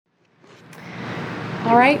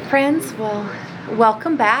All right, friends, well,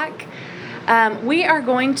 welcome back. We are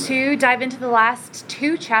going to dive into the last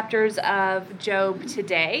two chapters of Job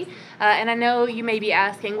today. And I know you may be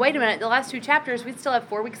asking, wait a minute, the last two chapters, we still have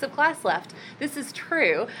 4 weeks of class left. This is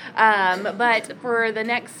true. But for the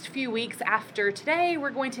next few weeks after today, we're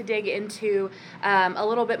going to dig into a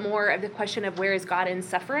little bit more of the question of where is God in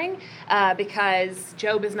suffering, because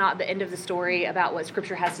Job is not the end of the story about what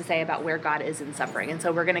Scripture has to say about where God is in suffering. And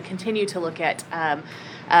so we're going to continue to look at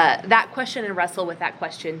that question and wrestle with that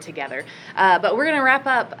question together. But we're going to wrap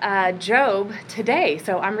up Job today,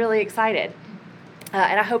 so I'm really excited.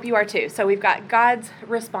 And I hope you are too. So we've got God's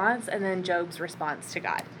response and then Job's response to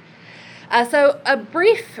God. So a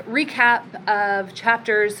brief recap of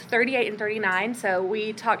chapters 38 and 39. So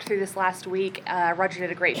we talked through this last week. Roger did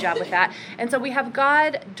a great job with that. And so we have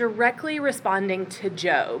God directly responding to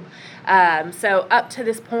Job. So up to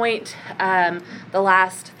this point, the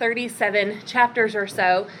last 37 chapters or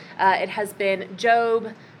so, it has been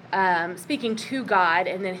Job speaking to God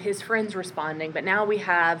and then his friends responding. But now we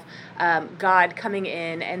have God coming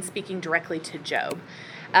in and speaking directly to Job.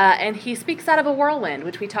 And he speaks out of a whirlwind,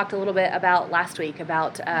 which we talked a little bit about last week,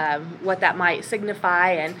 about what that might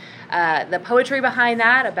signify and the poetry behind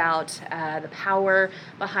that, about the power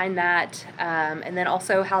behind that, and then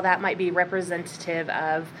also how that might be representative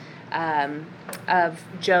of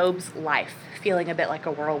Job's life, feeling a bit like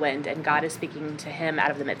a whirlwind, and God is speaking to him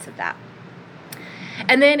out of the midst of that.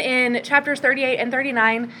 And then in chapters 38 and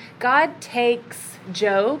 39, God takes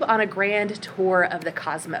Job on a grand tour of the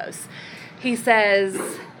cosmos. He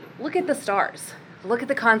says, look at the stars, look at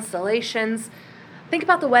the constellations, think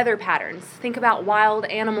about the weather patterns, think about wild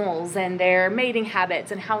animals and their mating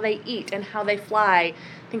habits and how they eat and how they fly.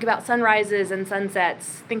 Think about sunrises and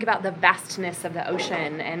sunsets. Think about the vastness of the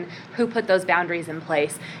ocean and who put those boundaries in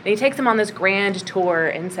place. And he takes him on this grand tour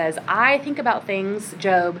and says, I think about things,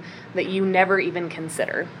 Job, that you never even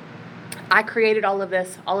consider. I created all of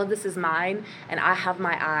this is mine, and I have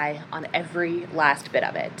my eye on every last bit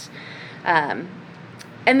of it. And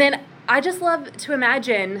then I just love to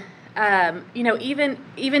imagine,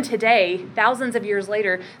 even today, thousands of years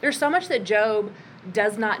later, there's so much that Job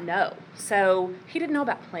does not know. So he didn't know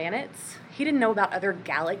about planets. He didn't know about other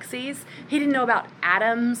galaxies. He didn't know about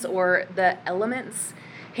atoms or the elements.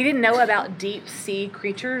 He didn't know about deep sea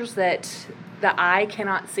creatures that the eye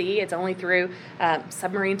cannot see. It's only through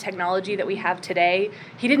submarine technology that we have today.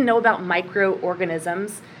 He didn't know about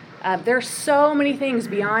microorganisms. There are so many things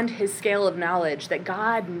beyond his scale of knowledge that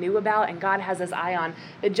God knew about and God has his eye on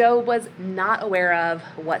that Job was not aware of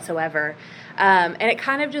whatsoever. And it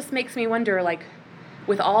kind of just makes me wonder, like,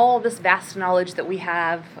 with all this vast knowledge that we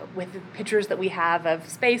have, with the pictures that we have of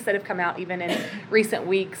space that have come out even in recent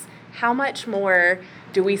weeks, how much more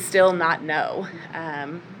do we still not know?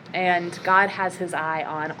 And God has his eye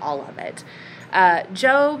on all of it.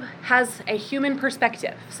 Job has a human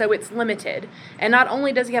perspective, so it's limited. And not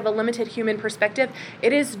only does he have a limited human perspective,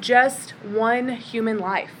 it is just one human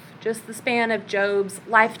life, just the span of Job's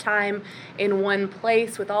lifetime in one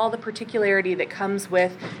place, with all the particularity that comes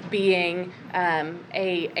with being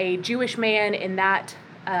a Jewish man in that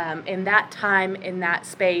time, in that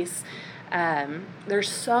space. There's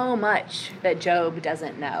so much that Job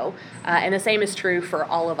doesn't know, and the same is true for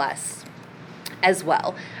all of us as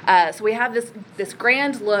well. So we have this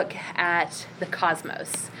grand look at the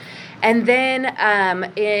cosmos. And then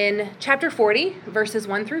in chapter 40, verses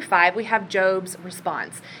 1 through 5, we have Job's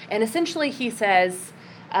response. And essentially he says,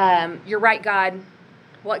 you're right, God.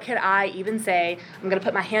 What could I even say? I'm going to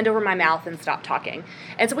put my hand over my mouth and stop talking.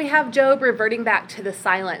 And so we have Job reverting back to the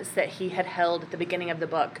silence that he had held at the beginning of the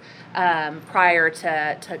book prior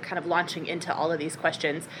to kind of launching into all of these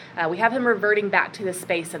questions. We have him reverting back to the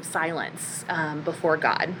space of silence before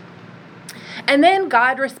God. And then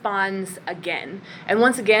God responds again. And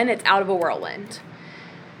once again, it's out of a whirlwind.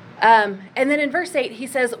 And then in verse 8, he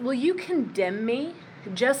says, will you condemn me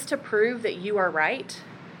just to prove that you are right?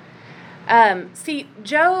 See,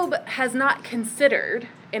 Job has not considered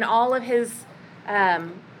in all of his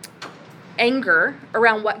anger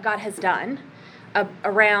around what God has done,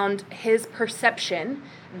 around his perception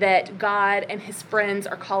that God and his friends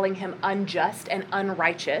are calling him unjust and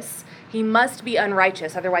unrighteous. He must be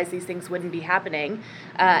unrighteous, otherwise these things wouldn't be happening.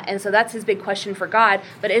 And so that's his big question for God.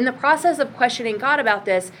 But in the process of questioning God about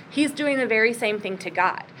this, he's doing the very same thing to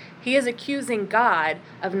God. He is accusing God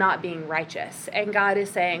of not being righteous. And God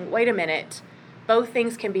is saying, wait a minute, both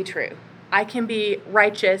things can be true. I can be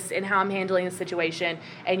righteous in how I'm handling the situation,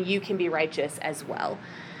 and you can be righteous as well.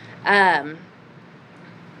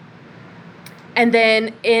 And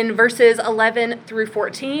then in verses 11 through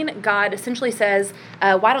 14, God essentially says,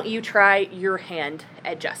 why don't you try your hand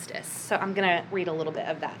at justice? So I'm going to read a little bit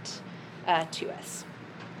of that to us.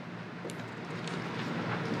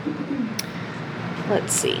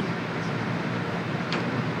 Let's see.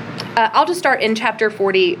 I'll just start in chapter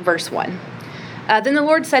 40, verse 1. Then the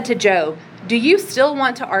Lord said to Job, "Do you still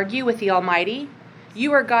want to argue with the Almighty?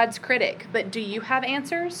 You are God's critic, but do you have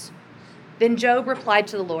answers?" Then Job replied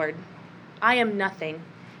to the Lord, "I am nothing.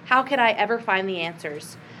 How could I ever find the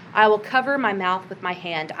answers? I will cover my mouth with my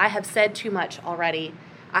hand. I have said too much already.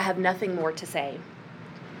 I have nothing more to say."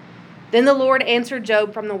 Then the Lord answered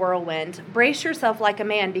Job from the whirlwind, "Brace yourself like a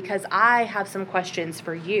man, because I have some questions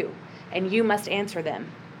for you, and you must answer them.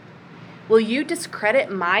 Will you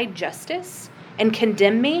discredit my justice and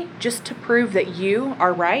condemn me just to prove that you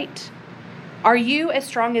are right? Are you as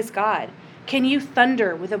strong as God? Can you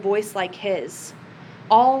thunder with a voice like his?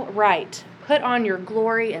 All right, put on your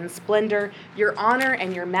glory and splendor, your honor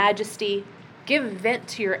and your majesty. Give vent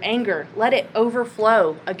to your anger. Let it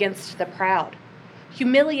overflow against the proud.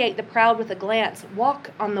 Humiliate the proud with a glance.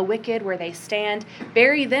 Walk on the wicked where they stand.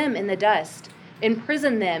 Bury them in the dust.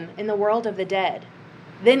 Imprison them in the world of the dead.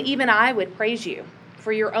 Then even I would praise you,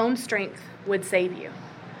 for your own strength would save you."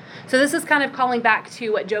 So this is kind of calling back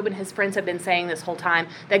to what Job and his friends have been saying this whole time,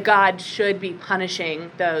 that God should be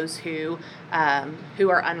punishing those who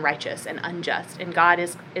are unrighteous and unjust. And God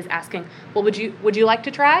is asking, well, would you like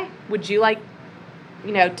to try? Would you like,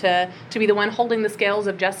 to be the one holding the scales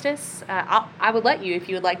of justice? I would let you if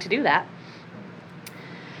you would like to do that.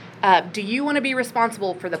 Do you want to be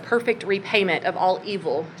responsible for the perfect repayment of all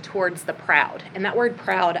evil towards the proud? And that word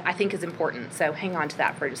proud, I think, is important. So hang on to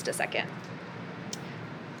that for just a second.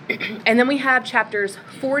 And then we have chapters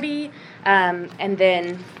 40,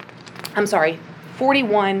 40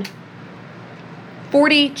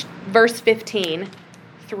 verse 15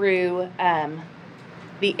 through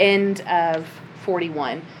the end of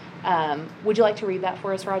 41. Would you like to read that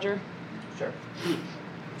for us, Roger? Sure.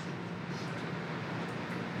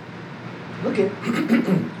 Look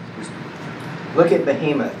at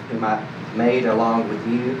Behemoth, whom I made along with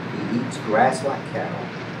you. He eats grass like cattle.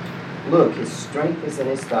 Look, his strength is in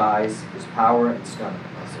his thighs, his power in stomach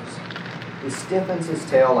muscles. He stiffens his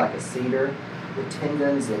tail like a cedar. The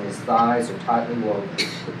tendons in his thighs are tightly woven.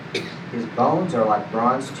 His bones are like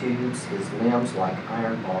bronze tubes, his limbs like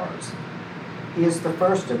iron bars. He is the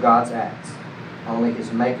first of God's acts. Only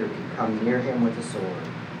his maker can come near him with a sword.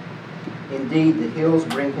 Indeed, the hills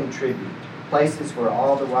bring him tribute, places where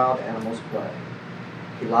all the wild animals play.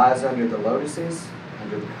 He lies under the lotuses,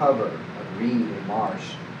 under the cover of reed and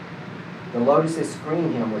marsh. The lotuses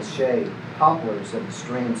screen him with shade, poplars of the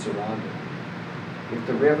stream surround him. If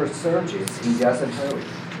the river surges, he doesn't hurry.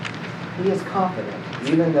 He is confident,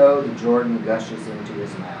 even though the Jordan gushes into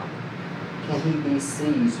his mouth. Can he be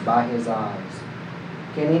seized by his eyes?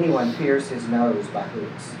 Can anyone pierce his nose by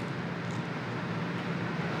hooks?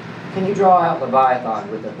 Can you draw out Leviathan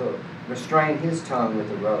with a hook, restrain his tongue with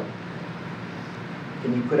a rope?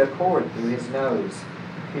 Can you put a cord through his nose,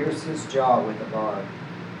 pierce his jaw with a barb?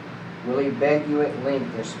 Will he beg you at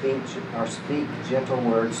length or speak gentle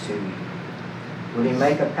words to you? Will he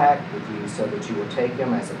make a pact with you so that you will take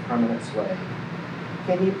him as a permanent slave?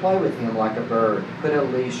 Can you play with him like a bird, put a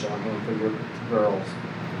leash on him for your girls?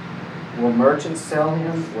 Will merchants sell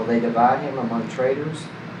him? Will they divide him among traders?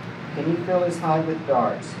 Can you fill his hide with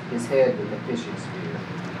darts, his head with a fishing spear?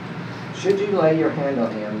 Should you lay your hand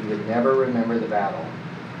on him, you would never remember the battle.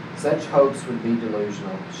 Such hopes would be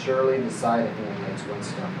delusional. Surely the sight of him makes one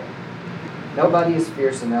stumble. Nobody is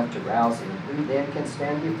fierce enough to rouse him. Who then can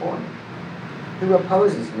stand before me? Who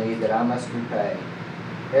opposes me that I must repay?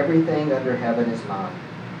 Everything under heaven is mine.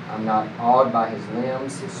 I'm not awed by his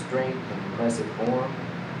limbs, his strength, and impressive form.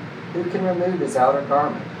 Who can remove his outer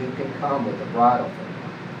garment? Who can come with a bridle for him?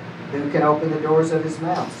 Who can open the doors of his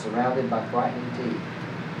mouth, surrounded by frightening teeth?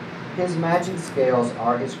 His magic scales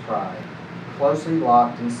are his pride, closely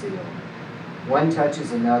locked and sealed. One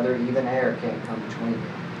touches another, even air can't come between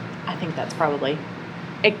them. I think that's probably,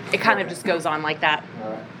 it kind of just goes on like that.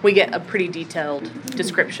 All right. We get a pretty detailed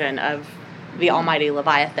description of the almighty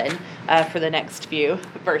Leviathan for the next few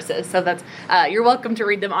verses. So that's, you're welcome to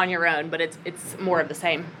read them on your own, but it's more of the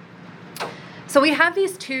same. So we have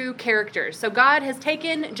these two characters. So God has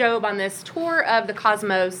taken Job on this tour of the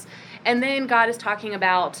cosmos, and then God is talking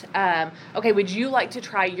about, okay, would you like to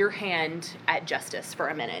try your hand at justice for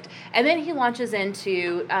a minute? And then he launches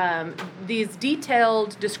into these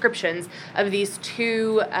detailed descriptions of these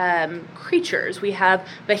two creatures. We have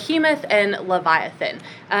Behemoth and Leviathan.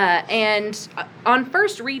 And on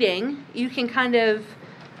first reading, you can kind of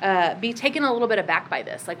be taken a little bit aback by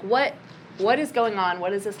this. Like, what is going on?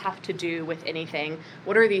 What does this have to do with anything?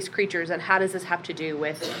 What are these creatures, and how does this have to do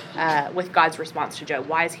with God's response to Job?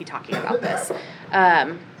 Why is he talking about this?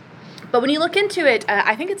 But when you look into it,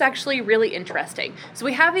 I think it's actually really interesting. So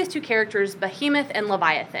we have these two characters, Behemoth and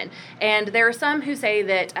Leviathan. And there are some who say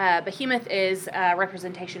that Behemoth is a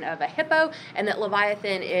representation of a hippo and that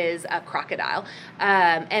Leviathan is a crocodile.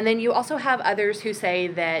 And then you also have others who say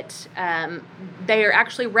that they are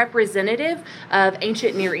actually representative of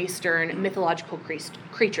ancient Near Eastern mythological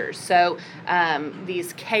creatures. So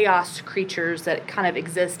these chaos creatures that kind of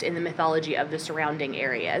exist in the mythology of the surrounding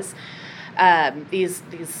areas. These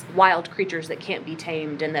wild creatures that can't be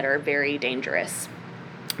tamed and that are very dangerous.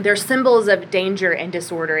 They're symbols of danger and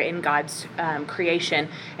disorder in God's creation,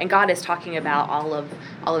 and God is talking about all of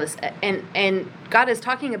this, and God is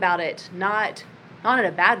talking about it not in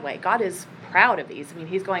a bad way. God is proud of these. I mean,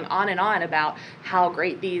 he's going on and on about how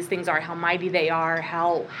great these things are, how mighty they are,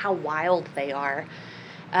 how wild they are.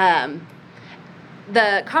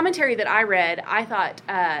 The commentary that I read, I thought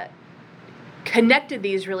connected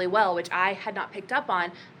these really well, which I had not picked up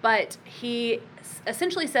on, but he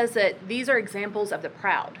essentially says that these are examples of the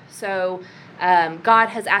proud. So God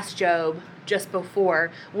has asked Job just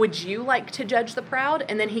before, would you like to judge the proud?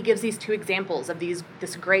 And then he gives these two examples of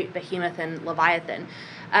this great Behemoth and Leviathan.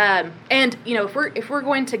 And you know, if we're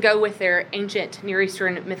going to go with their ancient Near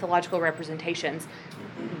Eastern mythological representations,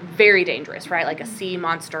 very dangerous, right? Like a sea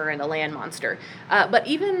monster and a land monster. But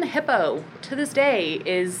even the hippo, to this day,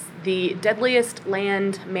 is the deadliest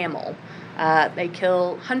land mammal. They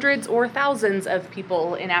kill hundreds or thousands of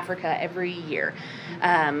people in Africa every year.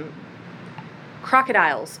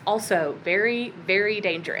 Crocodiles, also very, very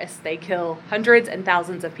dangerous. They kill hundreds and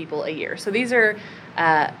thousands of people a year. So these are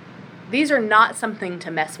not something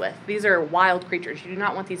to mess with. These are wild creatures. You do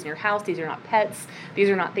not want these in your house. These are not pets. These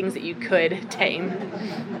are not things that you could tame.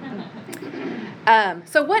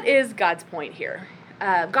 So what is God's point here?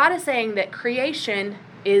 God is saying that creation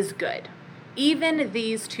is good. Even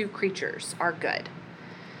these two creatures are good.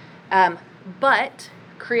 But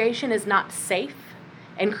creation is not safe,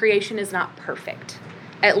 and creation is not perfect.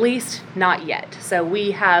 At least not yet. So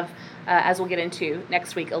we have, as we'll get into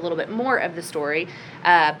next week, a little bit more of the story.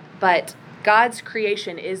 But God's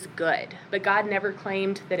creation is good. But God never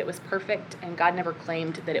claimed that it was perfect, and God never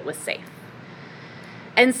claimed that it was safe.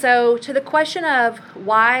 And so to the question of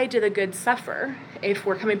why do the good suffer, if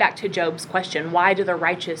we're coming back to Job's question, why do the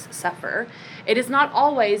righteous suffer? It is not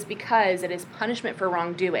always because it is punishment for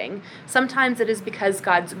wrongdoing. Sometimes it is because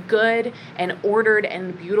God's good and ordered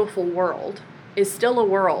and beautiful world is still a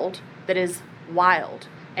world that is wild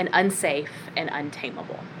and unsafe and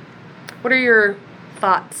untamable. What are your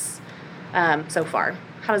thoughts so far?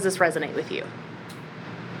 How does this resonate with you?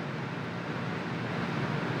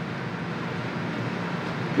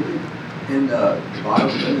 In the Bible,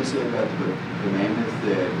 doesn't it say about the mammoth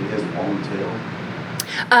that he has a long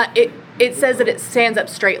tail? It says that it stands up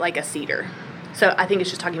straight like a cedar. So I think it's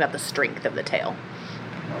just talking about the strength of the tail.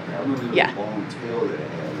 Okay, I remember the long tail that it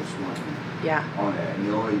had or something. Yeah. On that, and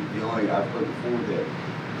the only I've heard before that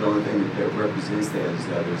the only thing that represents that is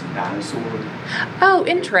that there's a dinosaur. Oh,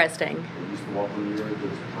 interesting. That used to walk on the earth. There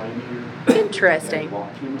was a pioneer. Interesting. I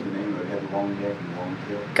can't remember the name of it. It had the long neck and the long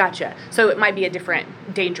tail. Gotcha. So it might be a different,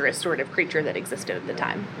 dangerous sort of creature that existed at the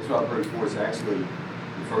time. That's what I've heard before. It's actually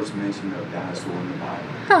the first mention of dinosaur in the Bible.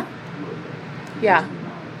 Huh. Yeah.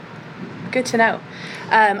 Good to know.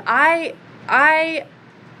 I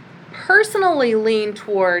personally lean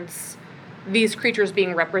towards these creatures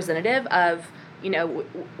being representative of, you know,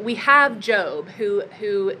 we have Job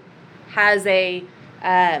who has a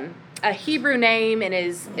Hebrew name and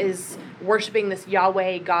is worshiping this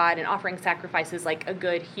Yahweh God and offering sacrifices like a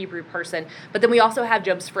good Hebrew person. But then we also have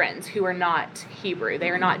Job's friends who are not Hebrew. They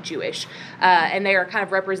are not Jewish. And they are kind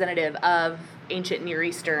of representative of ancient Near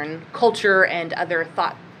Eastern culture and other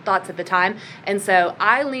thoughts at the time. And so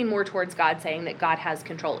I lean more towards God saying that God has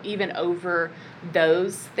control even over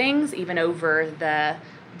those things, even over the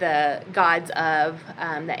gods of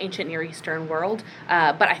the ancient Near Eastern world.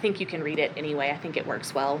 But I think you can read it anyway. I think it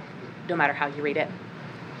works well no matter how you read it.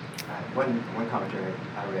 One commentary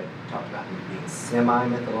I read talked about him being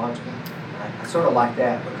semi-mythological. I sort of like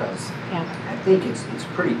that because I think it's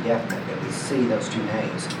pretty definite that we see those two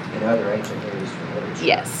names in other ancient Near Eastern literature.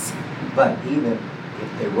 Yes. But even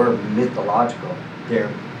if they were mythological, their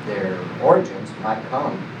origins might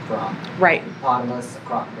come from hippopotamus, a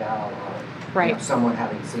crocodile, or you know, someone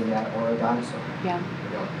having seen that, or a dinosaur. Yeah.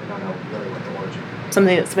 We don't know really what the origin is.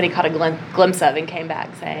 Something that somebody caught a glimpse of and came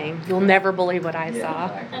back saying, "You'll never believe what I saw."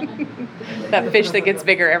 Exactly. That fish that gets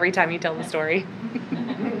bigger every time you tell the story.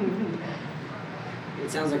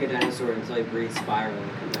 it sounds like a dinosaur until he breathes fire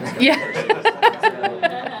and comes out. Yeah.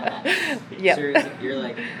 Yep. Seriously, you're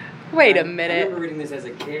like, Wait a I minute. remember reading this as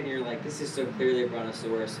a kid, and you're like, this is so clearly a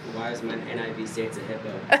brontosaurus. Why is my NIV say it's a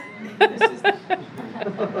hippo? This is...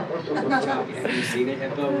 Have you seen a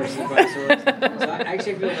hippo versus a brontosaurus? So I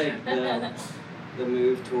actually feel like the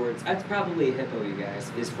move towards, that's probably a hippo, you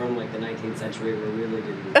guys, is from like the 19th century where we really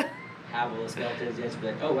didn't have all the skeletons yet. To be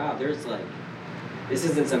like, oh wow, there's like, this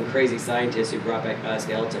isn't some crazy scientist who brought back a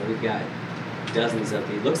skeleton. We've got dozens of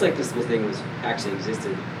these. Looks like this thing was actually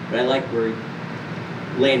existed, but I like where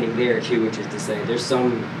landing there too, which is to say there's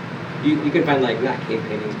some, you can find like, not cave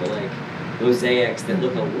paintings, but like mosaics that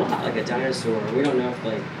look a lot like a dinosaur. We don't know if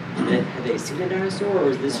like, have they seen a dinosaur,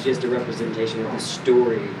 or is this just a representation of the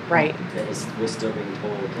story Right. that was still being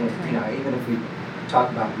told? And, you know, even if we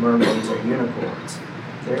talk about mermaids or unicorns,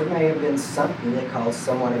 there may have been something they called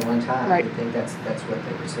someone at one time. Right. I think that's what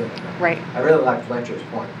they were saying. Right. I really liked Fletcher's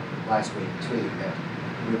point last week too, that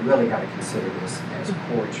we really got to consider this as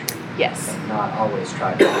poetry. Yes. And not always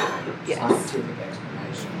try to find Yes. scientific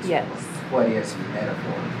explanations. Yes. For what is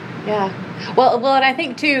metaphor. Yeah. Well, and I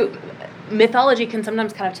think too, mythology can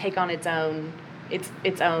sometimes kind of take on its own,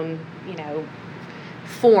 you know,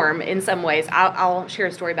 form in some ways. I'll share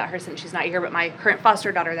a story about her since she's not here, but my current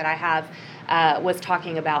foster daughter that I have was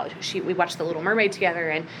talking about, we watched The Little Mermaid together,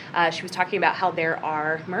 and she was talking about how there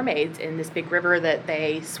are mermaids in this big river that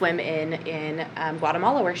they swim in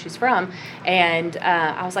Guatemala, where she's from. And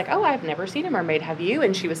I was like, oh, I've never seen a mermaid, have you?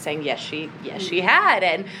 And she was saying, yes, she had.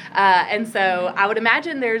 And so I would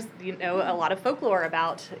imagine there's, you know, a lot of folklore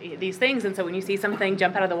about these things. And so when you see something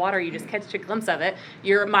jump out of the water, you just catch a glimpse of it,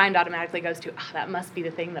 your mind automatically goes to, that must be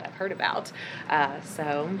the thing that I've heard about.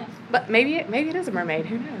 But maybe it is a mermaid,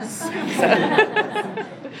 who knows? Kind of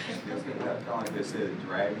like they said,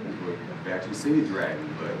 dragon, we actually see a dragon,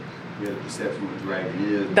 but we have the perception of what a dragon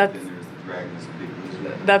is, but then there's the dragon that's a big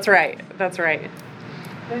lizard. That's right.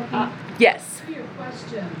 Becky, Yes. to your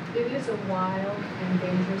question, it is a wild and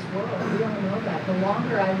dangerous world. We don't know that. The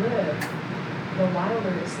longer I live, the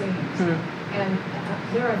wilder it seems. And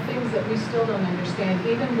there are things that we still don't understand,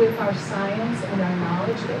 even with our science and our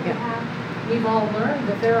knowledge that we have. We've all learned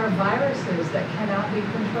that there are viruses that cannot be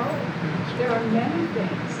controlled. There are many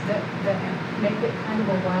things that make it kind of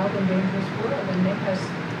a wild and dangerous world and make us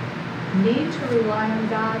need to rely on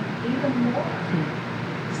God even more.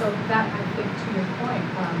 So that, I think, to your point,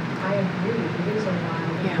 I agree. It is a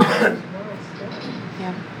wild and dangerous world still.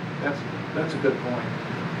 Yeah. That's a good point.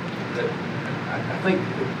 I think,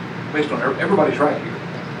 based on everybody's right here,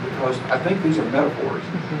 because I think these are metaphors.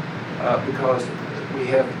 Because we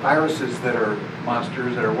have viruses that are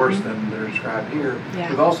monsters that are worse than they're described here. Yeah.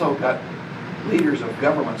 We've also got leaders of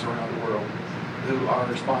governments around the world who are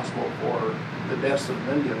responsible for the deaths of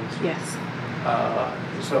millions. Yes.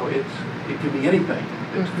 So it can be anything.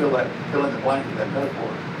 Fill in the blank of that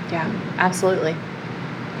metaphor. Yeah, absolutely.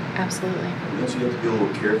 Absolutely. Don't you have to be a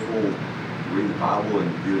little careful reading the Bible and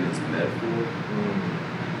viewing it as a metaphor?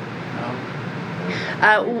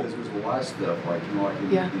 Because there's a lot of stuff, like, you know, like in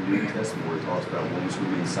the New Testament where it talks about women should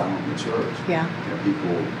remain silent in the church. Yeah. And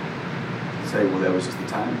people say, well, that was just the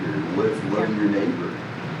time period. What if loving your neighbor?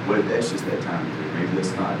 What if that's just that time period? Maybe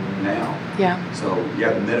that's not now. Yeah. So,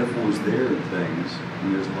 the metaphors there and things,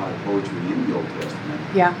 and there's a lot of poetry in the Old Testament.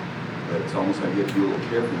 Yeah. But it's almost like you have to be a little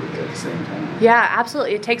careful with that at the same time. Yeah,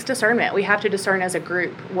 absolutely. It takes discernment. We have to discern as a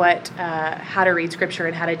group how to read Scripture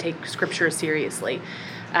and how to take Scripture seriously.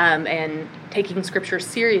 And taking Scripture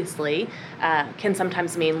seriously can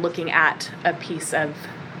sometimes mean looking at a piece of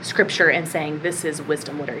Scripture and saying, this is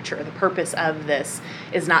wisdom literature. The purpose of this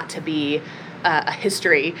is not to be a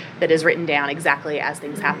history that is written down exactly as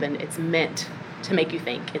things happen. It's meant to make you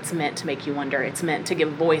think. It's meant to make you wonder. It's meant to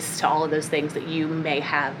give voice to all of those things that you may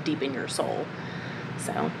have deep in your soul.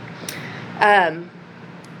 So, I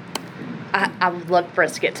would love for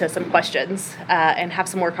us to get to some questions and have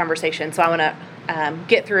some more conversation. So I want to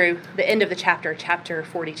get through the end of the chapter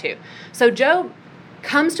 42. So Job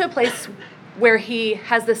comes to a place where he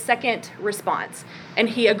has the second response, and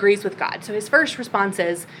he agrees with God. So his first response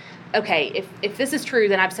is, okay, if this is true,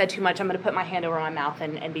 then I've said too much. I'm going to put my hand over my mouth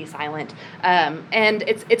and be silent. And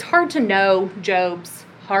it's hard to know Job's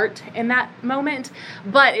heart in that moment,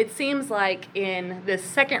 but it seems like in this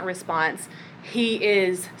second response, he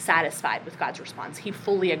is satisfied with God's response. He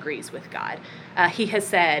fully agrees with God. He has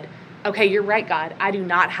said, okay, you're right, God. I do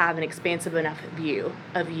not have an expansive enough view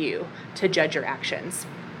of you to judge your actions.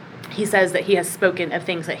 He says that he has spoken of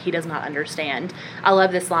things that he does not understand. I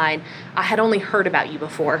love this line, I had only heard about you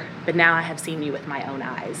before, but now I have seen you with my own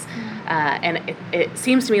eyes. And it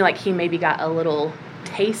seems to me like he maybe got a little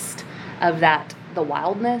taste of that the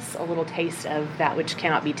wildness, a little taste of that which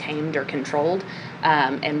cannot be tamed or controlled,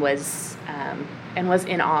 and was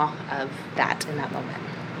in awe of that in that moment.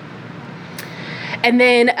 And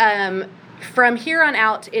then from here on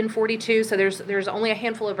out in 42, so there's only a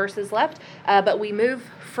handful of verses left, but we move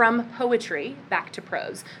from poetry back to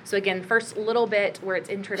prose. So again, first little bit where it's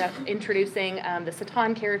introducing the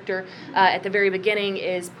Satan character at the very beginning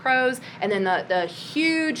is prose, and then the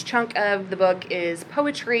huge chunk of the book is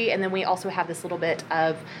poetry, and then we also have this little bit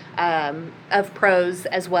of prose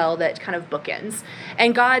as well that kind of bookends.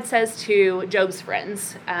 And God says to Job's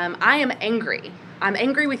friends, I am angry. I'm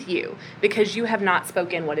angry with you because you have not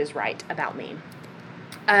spoken what is right about me.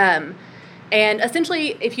 And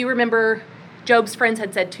essentially, if you remember, Job's friends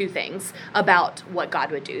had said two things about what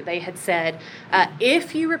God would do. They had said,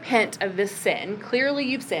 if you repent of this sin, clearly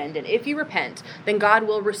you've sinned, and if you repent, then God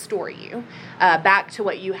will restore you back to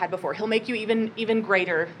what you had before. He'll make you even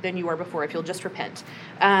greater than you were before if you'll just repent.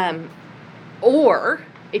 Or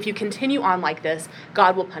if you continue on like this,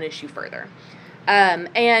 God will punish you further.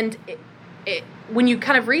 When you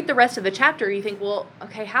kind of read the rest of the chapter, you think, well,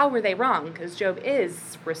 okay, how were they wrong? Because Job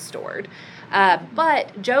is restored.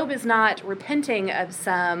 But Job is not repenting of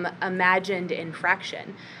some imagined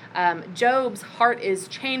infraction. Job's heart is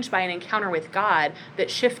changed by an encounter with God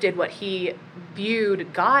that shifted what he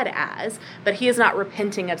viewed God as, but he is not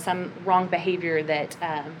repenting of some wrong behavior that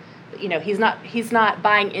he's not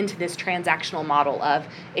buying into this transactional model of,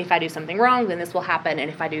 if I do something wrong, then this will happen, and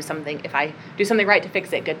if I do something right to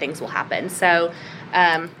fix it, good things will happen. So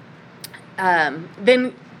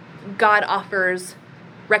then God offers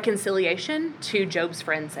reconciliation to Job's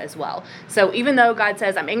friends as well. So even though God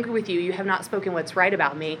says, I'm angry with you, you have not spoken what's right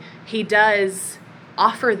about me, he does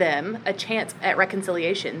offer them a chance at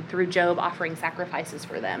reconciliation through Job offering sacrifices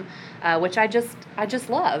for them, which I just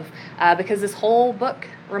love, because this whole book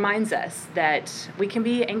reminds us that we can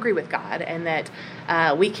be angry with God, and that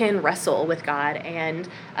we can wrestle with God, and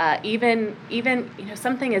even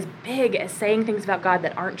something as big as saying things about God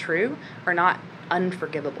that aren't true are not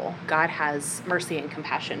unforgivable. God has mercy and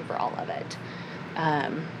compassion for all of it.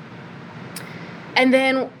 And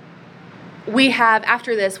then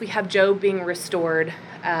after this, we have Job being restored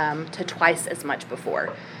to twice as much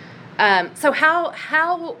before. So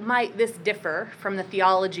how might this differ from the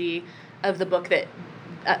theology of the book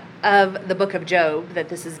of Job that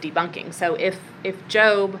this is debunking? So if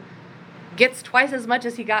Job gets twice as much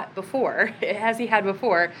as he had before,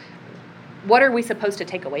 what are we supposed to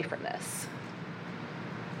take away from this?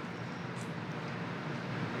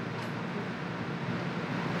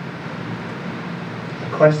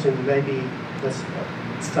 Question, maybe let's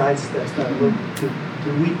sidestep that a little.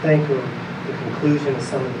 Do we think, or the conclusion of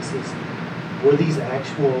some of this is, were these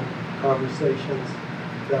actual conversations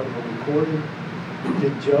that were recorded?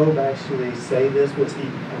 Did Job actually say this? Was he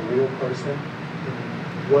a real person?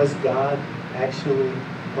 And was God actually,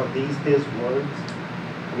 are these his words?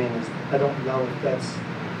 I mean, I don't know if that's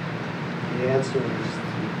the answer to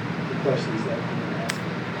the questions that we're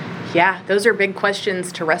asking. Yeah, those are big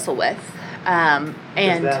questions to wrestle with. And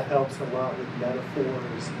that helps a lot with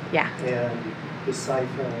metaphors. Yeah. And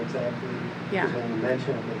deciphering exactly. Yeah. When you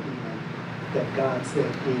mentioned that God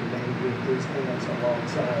said he made with his hands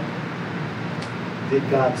alongside. Did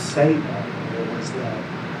God say that, or was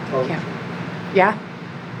that poetry? Yeah.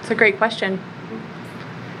 It's a great question.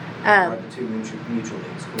 Are the two mutually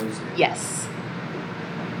exclusive? Yes.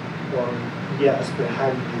 Or yes, but how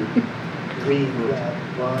do you read that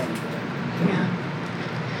line? Yeah.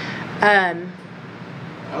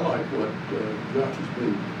 I like what Josh has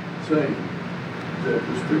been saying, that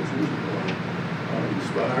the scriptures are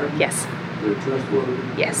inspired. Yes. They're trustworthy.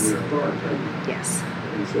 Yes. They're authoritative. Yes.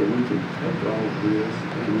 And so we can take all of this,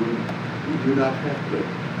 and we do not have to.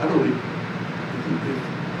 I don't even.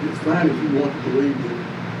 It's fine if you want to believe that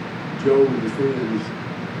Job and his friends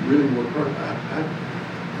really were hurt.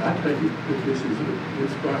 I take it that this is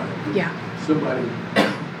inspired. Yeah. Somebody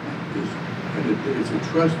is, and it's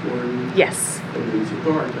a trustworthy. Yes. And it's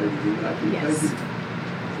authoritative. And I can Yes. take it.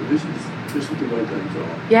 So this is the way things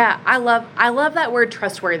are. Yeah, I love that word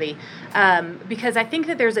trustworthy, because I think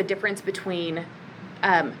that there's a difference between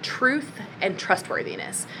truth and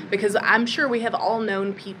trustworthiness, because I'm sure we have all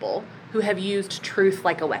known people who have used truth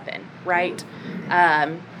like a weapon, right?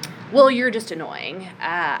 Well, you're just annoying.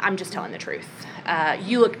 I'm just telling the truth.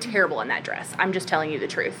 You look terrible in that dress. I'm just telling you the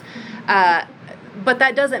truth. But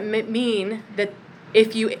that doesn't mean that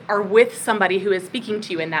if you are with somebody who is speaking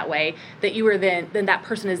to you in that way, that you are then that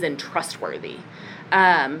person is then trustworthy.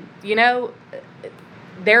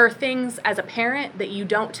 there are things as a parent that you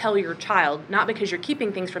don't tell your child, not because you're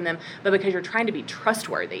keeping things from them, but because you're trying to be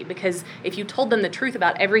trustworthy. Because if you told them the truth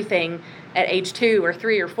about everything at age 2 or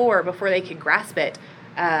 3 or 4 before they could grasp it,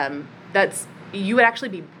 you would actually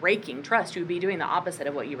be breaking trust. You would be doing the opposite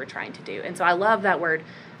of what you were trying to do. And so I love that word,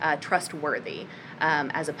 trustworthy,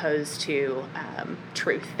 as opposed to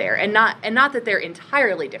truth there. And not that they're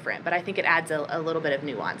entirely different, but I think it adds a little bit of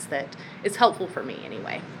nuance that is helpful for me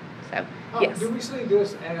anyway. So, yes. Do we see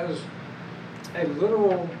this as a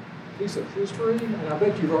literal piece of history? And I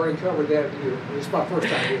bet you've already covered that here. It's my first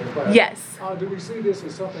time here in class. Yes. Do we see this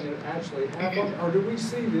as something that actually happened? Or do we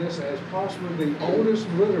see this as possibly the oldest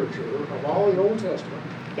literature of all the Old Testament,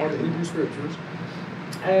 or the Hebrew Scriptures?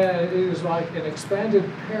 And it is like an expanded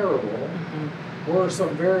parable where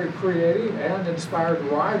some very creative and inspired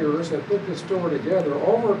writers have put this story together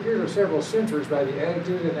over a period of several centuries, maybe added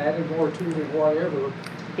to it and added more to it and whatever.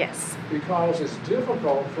 Yes. Because it's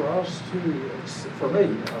difficult for us for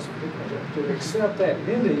me, to accept that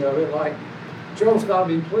ending of it, like Job's got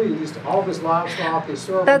to be pleased. All of his livestock, his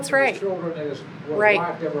servants, That's right. his children, and his Right.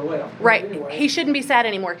 wife never left. Right. Anyway, He shouldn't be sad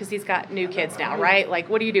anymore because he's got new kids now, right? Like,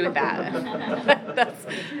 what do you do with that? That's,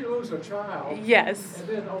 if you lose a child, yes. and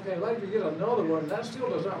then, okay, later you get another one, that still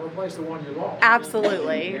does not replace the one you lost.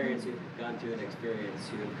 Absolutely. Parents who've gone through an experience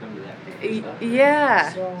who have come to that.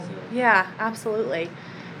 Yeah. So, Yeah, absolutely.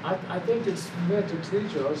 I think it's meant to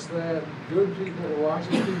teach us that good people,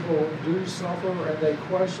 righteous people do suffer and they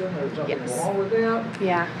question there's nothing Yes. wrong with that.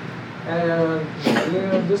 Yeah. And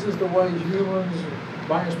then this is the way humans,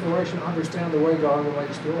 by inspiration, understand the way God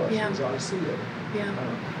relates to us, Yeah. as I see it. Yeah.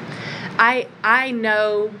 I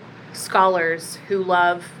know scholars who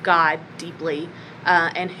love God deeply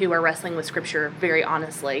and who are wrestling with Scripture very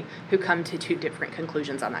honestly, who come to two different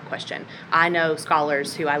conclusions on that question. I know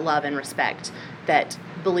scholars who I love and respect that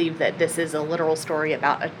believe that this is a literal story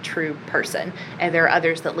about a true person, and there are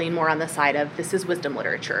others that lean more on the side of this is wisdom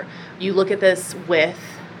literature. You look at this with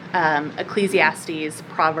Ecclesiastes,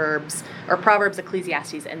 Proverbs,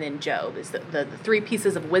 Ecclesiastes, and then Job is the three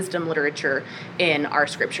pieces of wisdom literature in our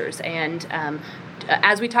scriptures. And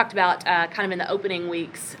as we talked about kind of in the opening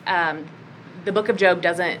weeks, the book of Job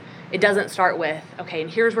doesn't start with, okay,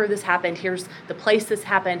 and here's where this happened, here's the place this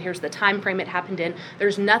happened, here's the time frame it happened in.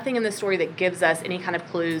 There's nothing in the story that gives us any kind of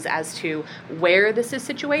clues as to where this is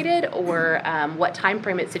situated or what time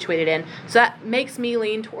frame it's situated in. So that makes me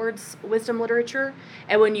lean towards wisdom literature.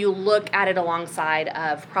 And when you look at it alongside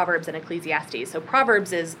of Proverbs and Ecclesiastes, so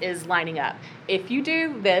Proverbs is lining up. If you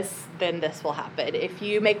do this, then this will happen. If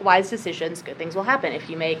you make wise decisions, good things will happen. If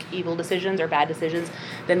you make evil decisions or bad decisions,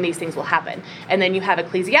 then these things will happen. And then you have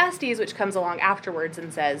Ecclesiastes, which comes along afterwards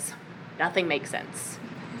and says, nothing makes sense.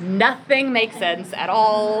 Nothing makes sense at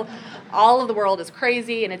all. All of the world is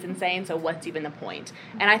crazy and it's insane, so what's even the point?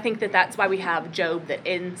 And I think that that's why we have Job that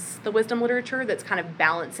ends the wisdom literature that's kind of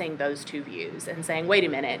balancing those two views and saying, wait a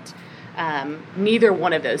minute, neither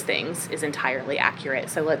one of those things is entirely accurate.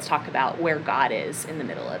 So let's talk about where God is in the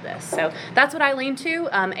middle of this. So that's what I lean to.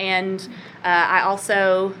 And I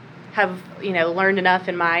also have, learned enough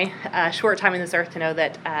in my short time in this earth to know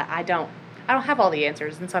that I don't have all the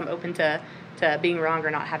answers. And so I'm open to being wrong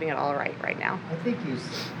or not having it all right now. I think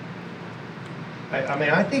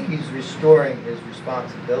he's restoring his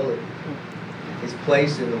responsibility, his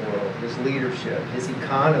place in the world, his leadership, his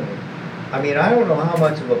economy. I don't know how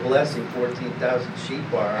much of a blessing 14,000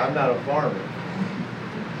 sheep are. I'm not a farmer.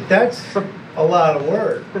 But that's a lot of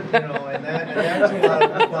work, and that's a lot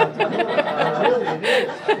of responsibility. Really, it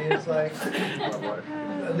is. It's like,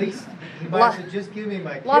 at least he might have said, just give me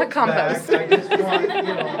my kids lot of compost. back. I just want,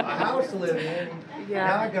 a house to live in. Yeah.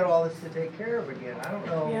 Now I got all this to take care of again. I don't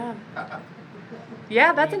know. Yeah.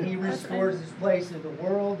 Yeah, He restores his place in the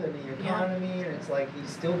world and the economy, and it's like he's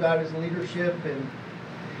still got his leadership and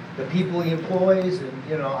the people he employs,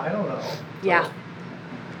 and I don't know. Yeah.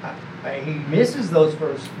 He misses those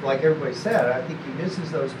first, like everybody said. I think he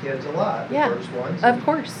misses those kids a lot. The first ones. Of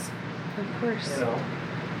course.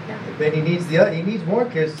 Yeah. Then he needs more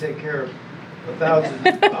kids to take care of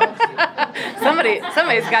 1,000 oxen.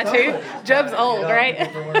 Somebody's got to. Job's old, right?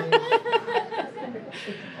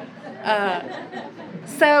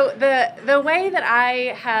 So the way that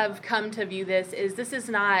I have come to view this is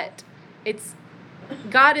not,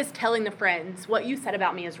 God is telling the friends, what you said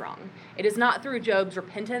about me is wrong. It is not through Job's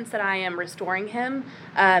repentance that I am restoring him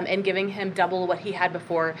and giving him double what he had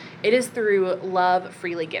before. It is through love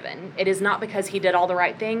freely given. It is not because he did all the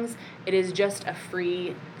right things. It is just a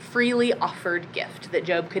freely offered gift that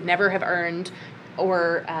Job could never have earned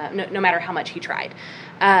or no matter how much he tried.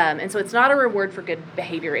 And so it's not a reward for good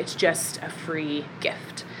behavior. It's just a free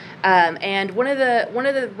gift. And one of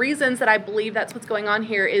the reasons that I believe that's what's going on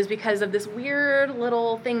here is because of this weird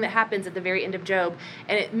little thing that happens at the very end of Job.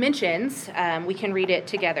 And it mentions, we can read it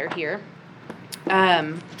together here,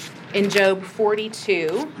 in Job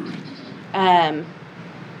 42,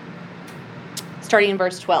 starting in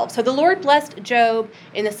verse 12. So the Lord blessed Job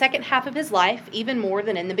in the second half of his life, even more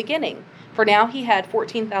than in the beginning. For now he had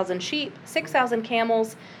 14,000 sheep, 6,000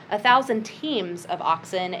 camels, 1,000 teams of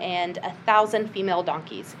oxen, and 1,000 female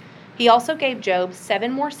donkeys. He also gave Job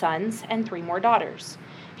 7 more sons and 3 more daughters.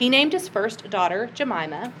 He named his first daughter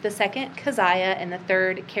Jemima, the second Keziah, and the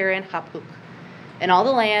third Karen Hapuk. In all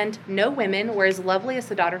the land, no women were as lovely as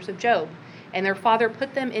the daughters of Job, and their father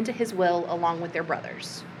put them into his will along with their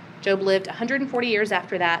brothers. Job lived 140 years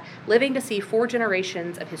after that, living to see 4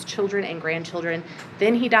 generations of his children and grandchildren.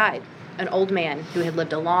 Then he died, an old man who had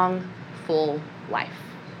lived a long, full life.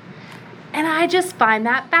 And I just find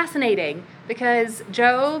that fascinating because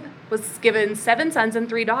Job was given 7 sons and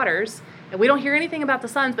 3 daughters, and we don't hear anything about the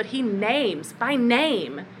sons, but he names by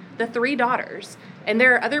name the 3 daughters. And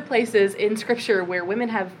there are other places in Scripture where women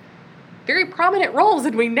have very prominent roles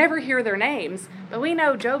and we never hear their names, but we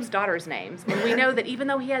know Job's daughters' names, and we know that even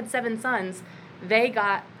though he had 7 sons, they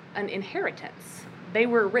got an inheritance. They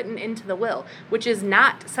were written into the will, which is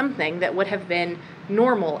not something that would have been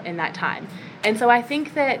normal in that time. And so I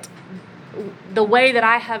think that the way that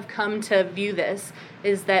I have come to view this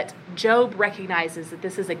is that Job recognizes that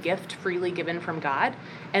this is a gift freely given from God,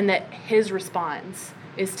 and that his response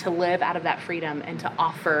is to live out of that freedom and to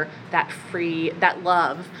offer that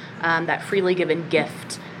love, that freely given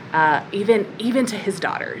gift, even to his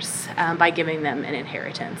daughters, by giving them an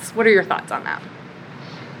inheritance. What are your thoughts on that?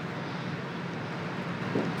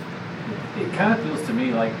 It kind of feels to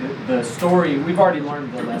me like the story, we've already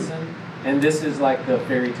learned the lesson, and this is like the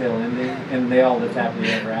fairy tale ending, and they all lived happily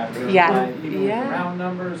ever after. Yeah. Like, even with the round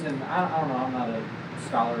numbers, and I don't know, I'm not a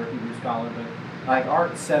Hebrew scholar, but like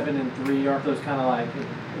aren't 7 and 3, aren't those kind of like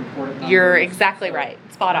important numbers? You're exactly right.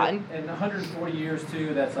 Spot on. And 140 years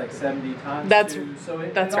too, that's like 70 times That's 2. So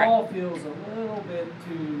it right. all feels a little bit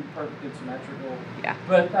too perfect and symmetrical. Yeah.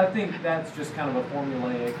 But I think that's just kind of a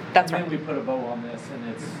formulaic. That's and right. then we put a bow on this, and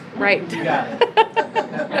it's Right. You got it.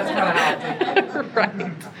 That's kind of how I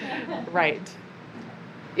think it. Right.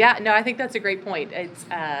 Yeah, no, I think that's a great point. It's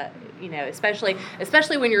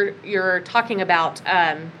especially when you're talking about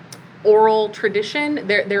oral tradition,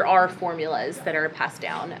 there are formulas that are passed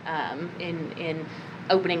down in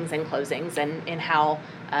openings and closings and in how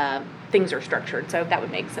things are structured. So that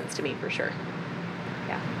would make sense to me for sure.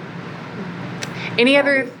 Yeah. Any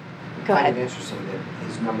other? Go I ahead. find it interesting that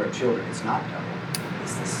his number of children is not double.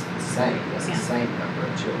 It's the same. It's the same number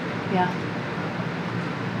of children. Yeah.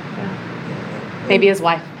 Maybe his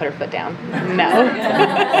wife put her foot down. No.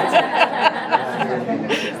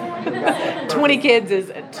 20 kids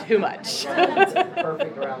is too much. It's a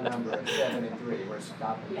perfect round number of 7 and 3. We're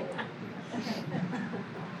stopping there.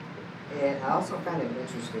 And I also find it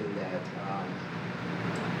interesting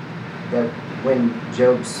that when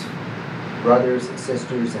Job's brothers and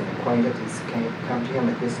sisters and acquaintances come to him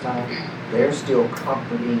at this time, they're still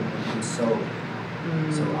comforting and consoling.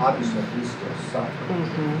 So obviously he's still suffering.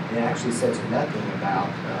 Mm-hmm. It actually says nothing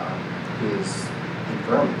about his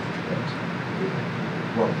infirmity.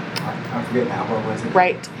 I forget now, what was it?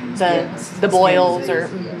 Right. The boils or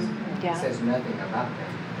It says nothing about that.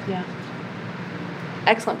 Yeah.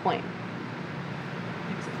 Excellent point.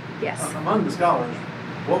 Yes. Among the scholars,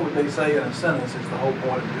 what would they say in a sentence is the whole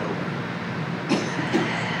point of Job?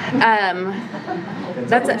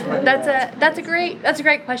 That's a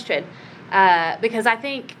great question, because I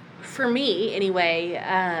think for me anyway,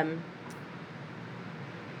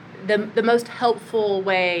 the most helpful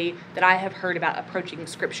way that I have heard about approaching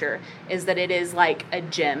Scripture is that it is like a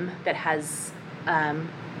gem that has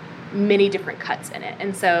many different cuts in it,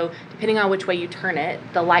 and so depending on which way you turn it,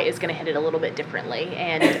 the light is going to hit it a little bit differently,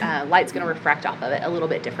 and light's going to refract off of it a little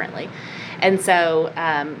bit differently. And so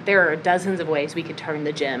there are dozens of ways we could turn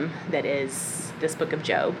the gem that is this book of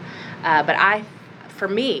Job. But for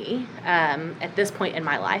me, at this point in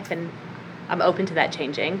my life, and I'm open to that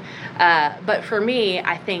changing, but for me,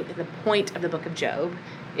 I think the point of the book of Job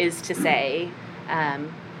is to say,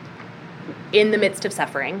 in the midst of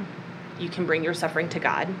suffering, you can bring your suffering to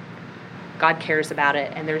God. God cares about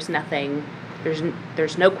it, and there's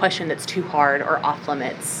no question that's too hard or off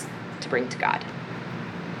limits to bring to God.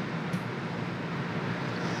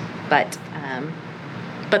 But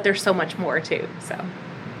there's so much more too. So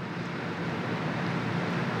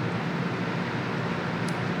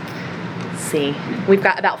let's see, we've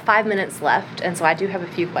got about 5 minutes left, and so I do have a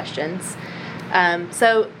few questions.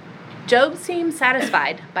 So Job seems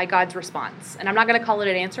satisfied by God's response. And I'm not going to call it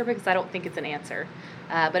an answer because I don't think it's an answer,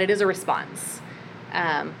 but it is a response.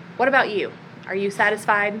 What about you? Are you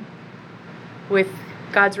satisfied with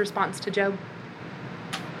God's response to Job?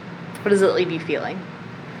 What does it leave you feeling?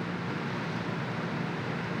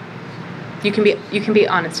 You can be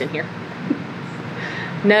honest in here.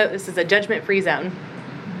 No, this is a judgment-free zone.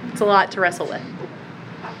 It's a lot to wrestle with.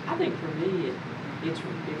 I think for me, it's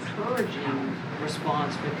encouraging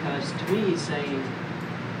response because to me he's saying,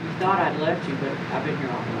 you thought I'd left you, but I've been here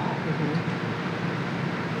all along. Mm-hmm.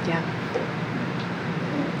 Yeah.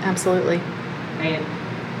 Absolutely. And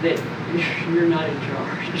that you're not in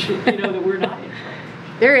charge. You know, that we're not in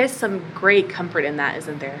charge. There is some great comfort in that,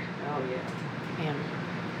 isn't there? Oh, yeah. Man.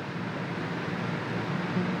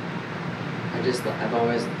 I've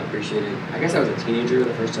always appreciated, I guess I was a teenager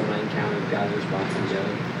the first time I encountered God's response in Job.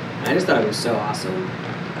 And I just thought it was so awesome.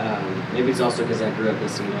 Maybe it's also because I grew up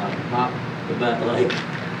listening to a lot of hip-hop, but like,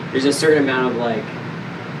 there's a certain amount of like,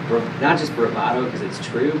 not just bravado because it's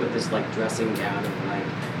true, but this like dressing down of like,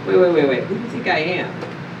 wait, who do you think I am?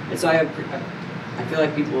 And so I feel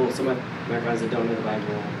like people, some of my friends that don't know the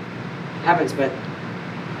Bible, haven't spent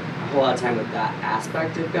a whole lot of time with that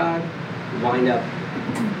aspect of God, wind up,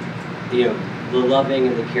 you know, the loving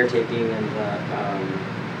and the caretaking and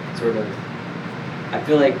the sort of, I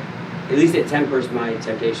feel like, at least it tempers my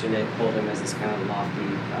temptation to hold him as this kind of lofty,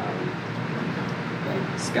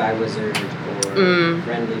 like sky wizard or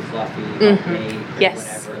friendly, fluffy, mate, or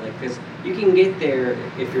Yes. whatever. Like, because you can get there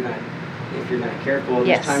if you're not careful. There's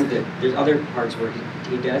Yes. times that there's other parts where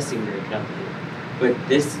he does seem very cuddly, but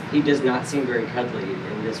he does not seem very cuddly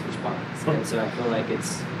in this response. And so I feel like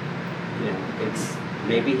it's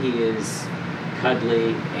maybe he is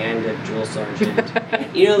cuddly and a drill sergeant.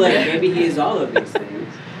 And, like maybe he is all of these things.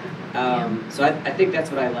 So I think that's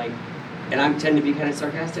what I like, and I tend to be kind of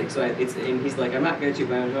sarcastic. So and he's like, I'm not going to toot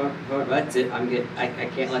my own horn. That's it. I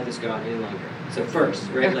can't let this go on any longer. So first,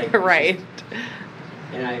 right? Like right.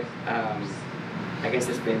 And I guess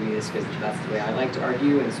it's maybe because that's the way I like to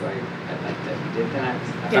argue, and so I like that he did that.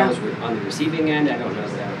 If I was on the receiving end, I don't know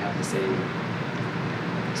that I would have the same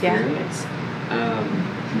experience.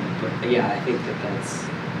 But yeah, I think that's,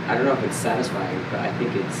 I don't know if it's satisfying, but I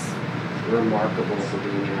think it's remarkable for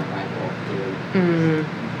being in our Bible doing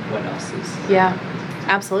what else is. Yeah,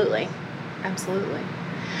 absolutely. Absolutely.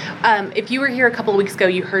 If you were here a couple of weeks ago,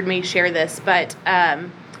 you heard me share this, but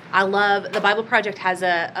I love, the Bible Project has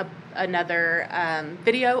another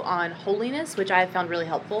video on holiness, which I have found really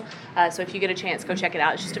helpful. So if you get a chance, go check it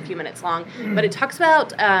out. It's just a few minutes long. But it talks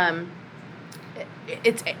about,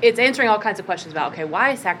 it's answering all kinds of questions about, okay,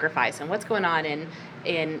 why sacrifice and what's going on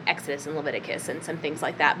in Exodus and Leviticus and some things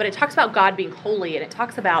like that. But it talks about God being holy, and it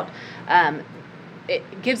talks about,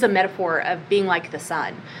 it gives a metaphor of being like the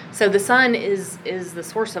sun. So the sun is the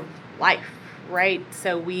source of life, right?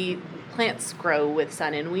 So plants grow with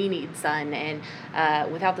sun, and we need sun, and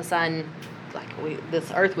without the sun,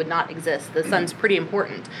 this earth would not exist. The sun's pretty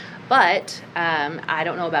important. But I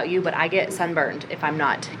don't know about you, but I get sunburned if I'm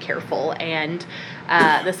not careful. And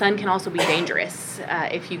the sun can also be dangerous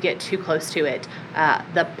if you get too close to it.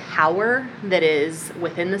 The power that is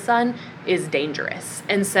within the sun is dangerous.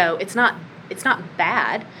 And so it's not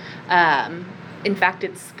bad. In fact,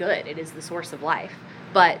 it's good. It is the source of life.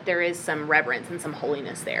 But there is some reverence and some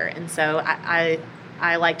holiness there. And so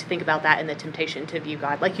I like to think about that in the temptation to view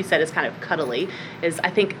God, like you said, as kind of cuddly. I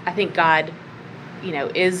think God,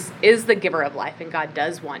 is the giver of life, and God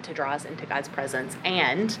does want to draw us into God's presence.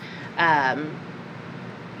 And,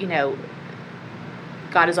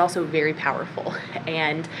 God is also very powerful.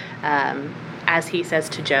 And as he says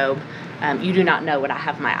to Job, you do not know what I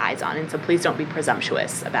have my eyes on. And so please don't be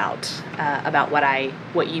presumptuous about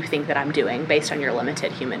what you think that I'm doing based on your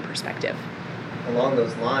limited human perspective. Along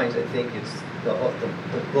those lines, I think it's the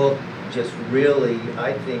book just really,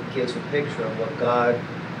 I think, gives a picture of what God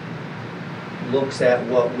looks at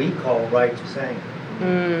what we call righteous anger.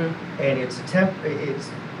 And it's a temper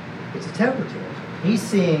tantrum. He's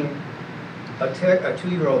seeing a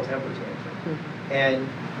 2-year-old temper tantrum. And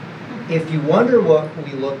if you wonder what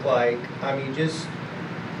we look like, just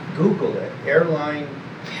Google it. Airline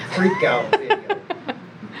freak out video.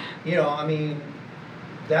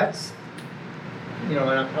 That's, and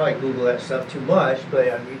I probably Google that stuff too much, but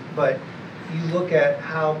you look at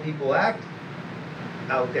how people act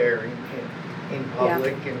out there in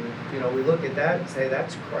public, and we look at that and say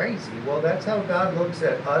that's crazy. Well, that's how God looks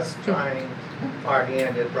at us trying our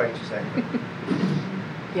hand at righteous anger.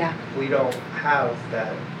 Yeah. We don't have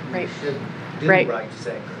that. Right. We should do Right. righteous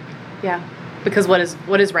anger. Yeah. Because what is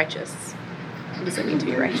righteous? What does it mean to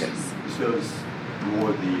be righteous? It says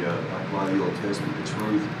more the, like a lot of the Old Testament, the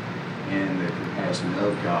truth and the compassion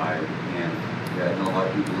of God. And I know a lot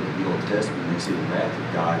of people look at the Old Testament and they see the wrath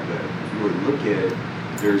of God, but if you really look at it,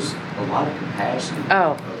 there's a lot of compassion.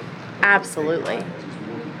 Oh, of absolutely. God. There's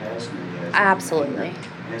more compassion than he has. Absolutely.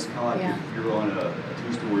 And it's kind of like Yeah. if you're on a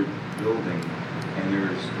two-story building and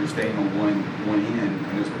you're staying on one end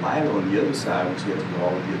and there's a ladder on the other side, which you have to go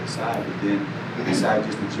all the way to the other side, but then you decide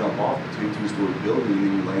just to jump off the two-story building and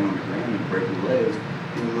then you land on the ground and break your legs.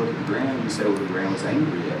 Then you look at the ground and you say, well, the ground was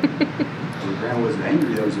angry at me. Well, the ground wasn't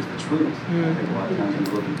angry, that was just the truth. I think a lot of times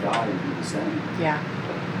we look at God and do the same. Yeah.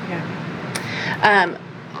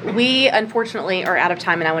 We unfortunately are out of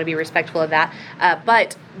time, and I want to be respectful of that.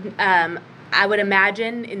 But I would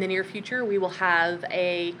imagine in the near future we will have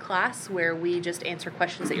a class where we just answer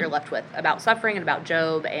questions that you're left with about suffering and about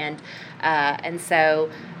Job, and so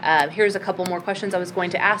here's a couple more questions I was going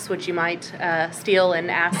to ask, which you might steal and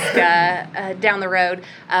ask down the road.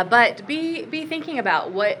 But be thinking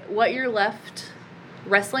about what you're left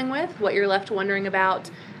wrestling with, what you're left wondering about.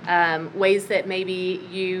 Ways that maybe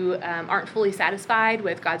you aren't fully satisfied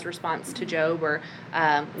with God's response to Job, or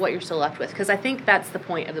what you're still left with. Because I think that's the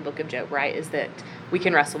point of the book of Job, right? Is that we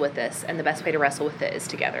can wrestle with this, and the best way to wrestle with it is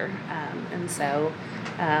together. And so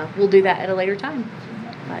we'll do that at a later time.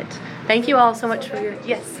 But thank you all so much for your...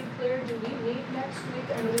 Yes? Just to be clear, do we meet next week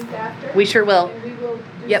and the week after? We sure will. And we will do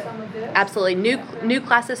Yep. some of this? Absolutely. New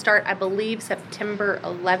classes start, I believe, September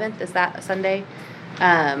 11th. Is that a Sunday?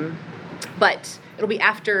 But it'll be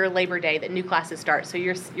after Labor Day that new classes start, so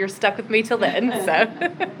you're stuck with me till then. So,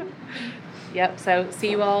 yep. So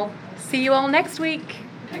see you all next week.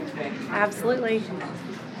 Thanks, Becky. Absolutely.